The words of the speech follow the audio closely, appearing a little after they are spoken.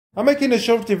I'm making a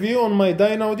short review on my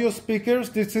Dynaudio speakers.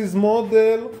 This is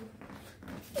model,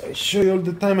 I show you all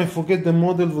the time, I forget the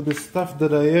model with the stuff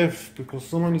that I have because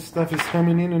so many stuff is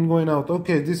coming in and going out.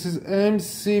 Okay, this is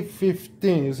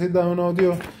MC-15. You see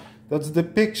Dynaudio? That's the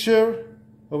picture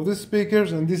of the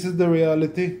speakers and this is the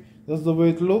reality. That's the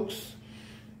way it looks.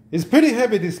 It's pretty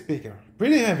heavy, this speaker.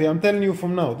 Pretty heavy, I'm telling you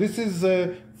from now. This is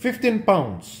 15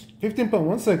 pounds. 15 pounds.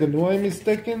 One second, do I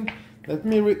mistaken? Let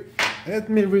me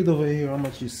read over here how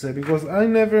much he said, because I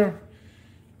never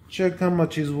check how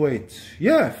much his weight.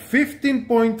 Yeah,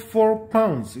 15.4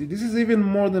 pounds. This is even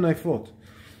more than I thought.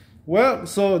 Well,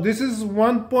 so this is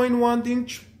 1.1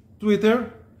 inch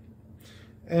tweeter,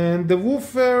 and the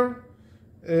woofer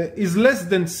is less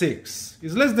than 6.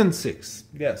 It's less than 6.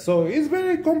 Yeah, so it's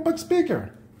very compact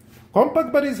speaker.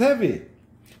 Compact, but it's heavy.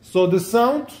 So the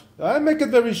sound, I make it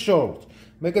very short.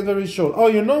 Make it very short. Oh,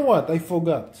 you know what? I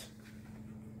forgot.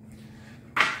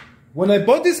 When I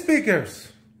bought these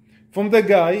speakers from the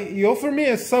guy, he offered me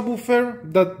a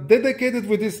subwoofer that dedicated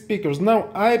with these speakers. Now,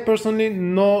 I personally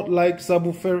not like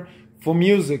subwoofer for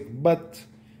music, but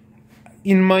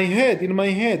in my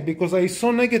head, because I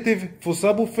saw negative for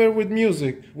subwoofer with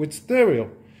music, with stereo.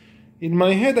 In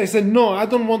my head, I said, no, I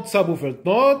don't want subwoofer.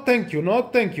 No, thank you, no,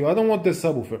 thank you. I don't want the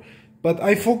subwoofer. But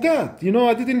I forgot, you know,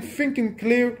 I didn't think in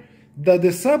clear that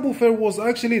the subwoofer was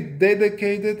actually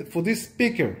dedicated for this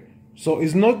speaker. So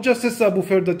it's not just a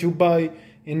subwoofer that you buy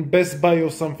in Best Buy or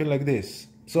something like this.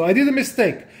 So I did a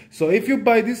mistake. So if you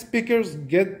buy these speakers,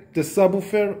 get the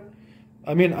subwoofer.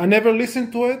 I mean, I never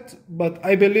listened to it, but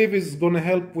I believe it's going to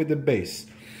help with the bass.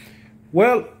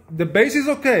 Well, the bass is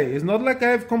okay. It's not like I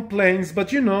have complaints,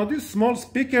 but you know, these small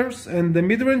speakers and the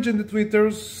mid-range and the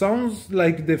tweeters sounds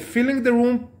like they're filling the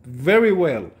room very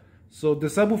well. So the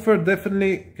subwoofer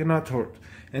definitely cannot hurt.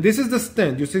 And this is the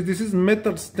stand. You see, this is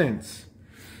metal stands.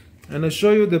 And I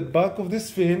show you the back of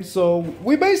this thing. So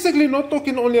we're basically not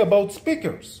talking only about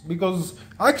speakers, because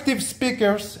active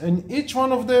speakers, and each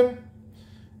one of them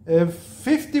have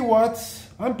 50 watts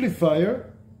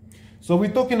amplifier. So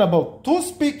we're talking about 2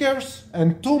 speakers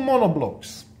and 2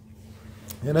 monoblocks.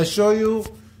 And I show you,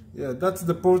 yeah, that's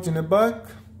the port in the back,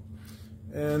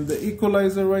 and the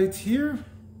equalizer right here.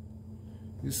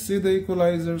 You see the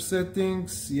equalizer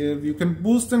settings. You can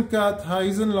boost and cut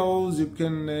highs and lows. You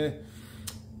can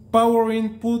power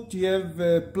input, you have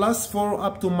 +4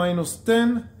 up to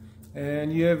 -10,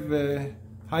 and you have a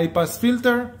high pass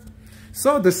filter.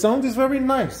 So the sound is very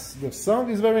nice. The sound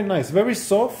is very nice, very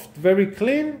soft, very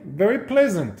clean, very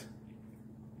pleasant.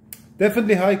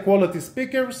 Definitely high quality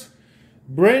speakers.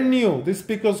 Brand new. These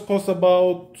speakers cost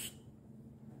about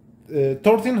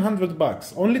 1,300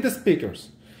 bucks. Only the speakers.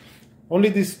 Only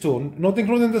these two, not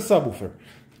including the subwoofer.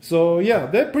 So yeah,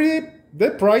 they're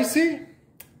pricey.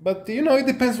 But you know, it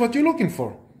depends what you're looking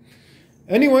for.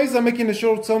 Anyways, I'm making a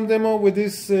short sound demo with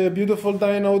these beautiful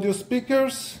Dynaudio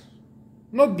speakers.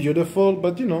 Not beautiful,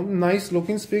 but you know, nice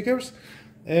looking speakers.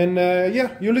 And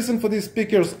yeah, you listen for these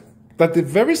speakers that are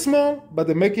very small, but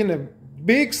they're making a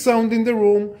big sound in the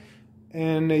room.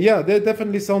 And yeah, they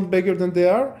definitely sound bigger than they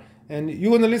are. And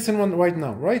you're gonna listen one right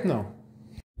now, right now.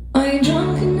 Are you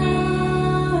drunk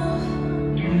enough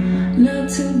not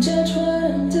to judge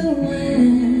what I'm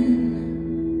doing?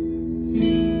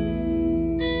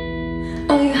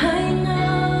 Are you high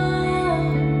enough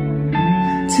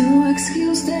to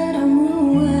excuse that I'm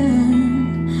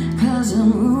ruined? 'Cause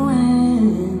I'm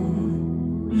ruined.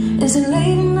 Is it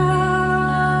late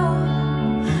enough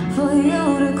for you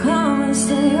to come and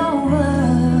stay over?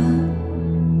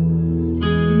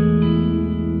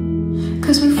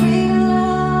 'Cause we're free to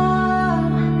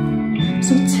love,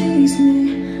 so tease me.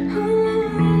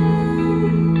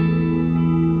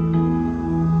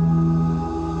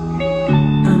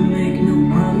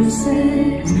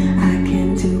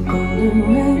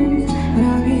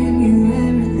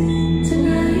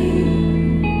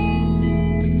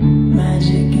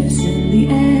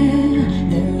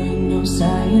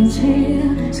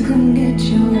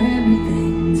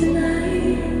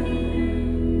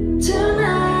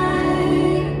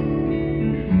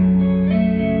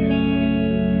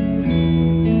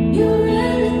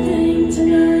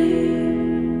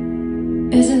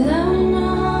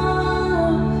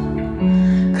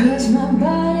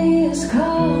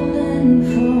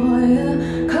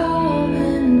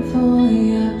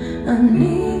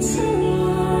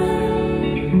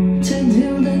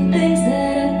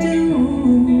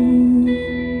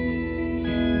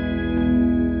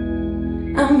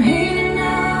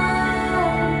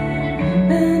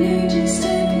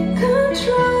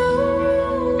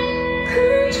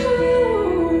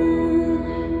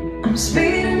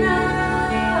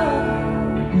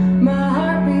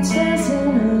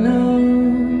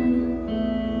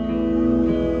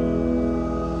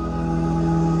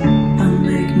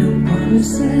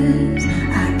 promises.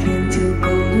 I can't do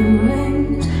golden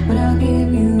rings, but I'll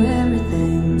give you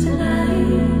everything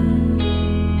tonight.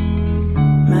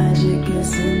 Magic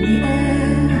is in the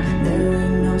air, there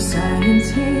ain't no science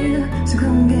here, so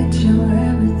come get your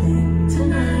everything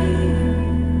tonight.